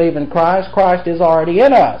we believe in Christ, Christ is already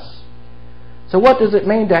in us. So what does it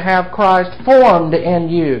mean to have Christ formed in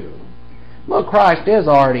you? Well, Christ is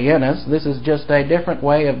already in us. This is just a different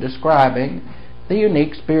way of describing the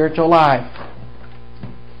unique spiritual life.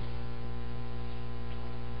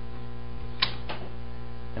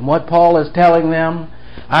 And what Paul is telling them,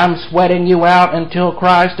 I'm sweating you out until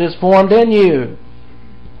Christ is formed in you.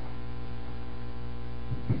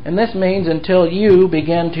 And this means until you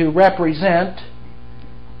begin to represent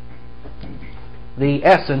the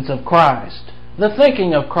essence of Christ, the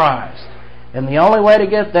thinking of Christ. And the only way to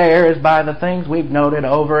get there is by the things we've noted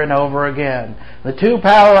over and over again. The 2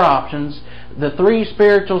 power options, the 3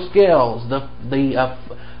 spiritual skills, the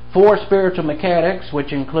 4 spiritual mechanics,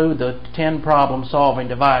 which include the 10 problem-solving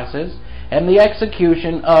devices, and the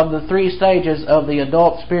execution of the 3 stages of the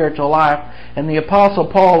adult spiritual life. And the Apostle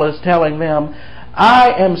Paul is telling them,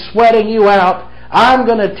 I am sweating you out. I'm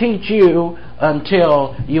going to teach you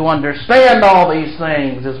until you understand all these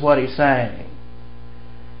things, is what he's saying.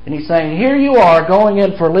 And he's saying, here you are going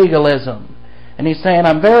in for legalism. And he's saying,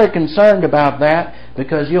 I'm very concerned about that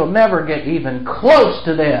because you'll never get even close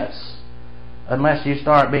to this unless you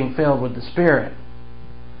start being filled with the Spirit.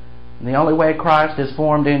 And the only way Christ is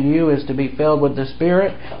formed in you is to be filled with the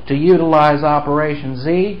Spirit, to utilize Operation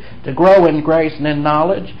Z, to grow in grace and in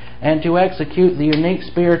knowledge, and to execute the unique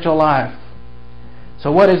spiritual life.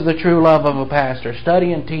 So what is the true love of a pastor?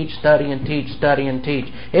 Study and teach, study and teach, study and teach.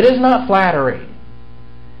 It is not flattery.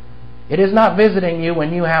 It is not visiting you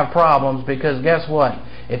when you have problems, because guess what?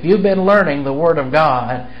 If you've been learning the Word of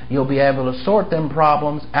God, you'll be able to sort them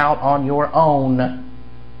problems out on your own.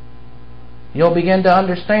 You'll begin to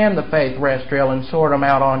understand the faith rest drill and sort them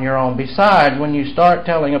out on your own. Besides, when you start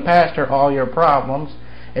telling a pastor all your problems,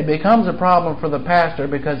 it becomes a problem for the pastor,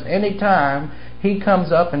 because any time he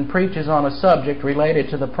comes up and preaches on a subject related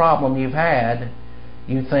to the problem you've had,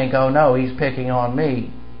 you think, oh no, he's picking on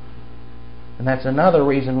me. And that's another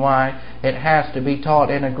reason why it has to be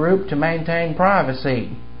taught in a group, to maintain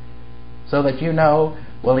privacy. So that you know,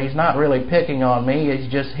 well, he's not really picking on me,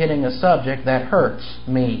 he's just hitting a subject that hurts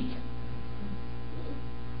me.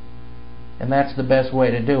 And that's the best way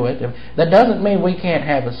to do it. That doesn't mean we can't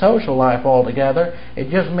have a social life altogether. It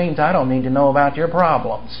just means I don't need to know about your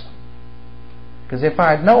problems. Because if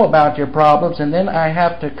I know about your problems and then I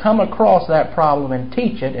have to come across that problem and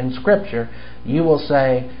teach it in Scripture, you will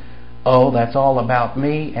say, oh, that's all about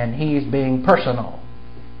me and he's being personal.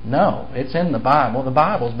 No, it's in the Bible. The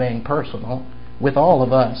Bible's being personal with all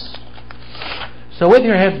of us. So with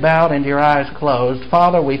your heads bowed and your eyes closed,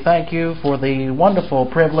 Father, we thank you for the wonderful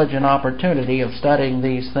privilege and opportunity of studying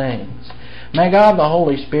these things. May God the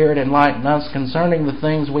Holy Spirit enlighten us concerning the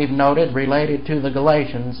things we've noted related to the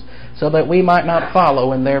Galatians, so that we might not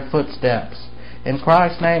follow in their footsteps. In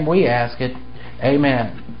Christ's name we ask it.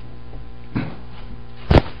 Amen.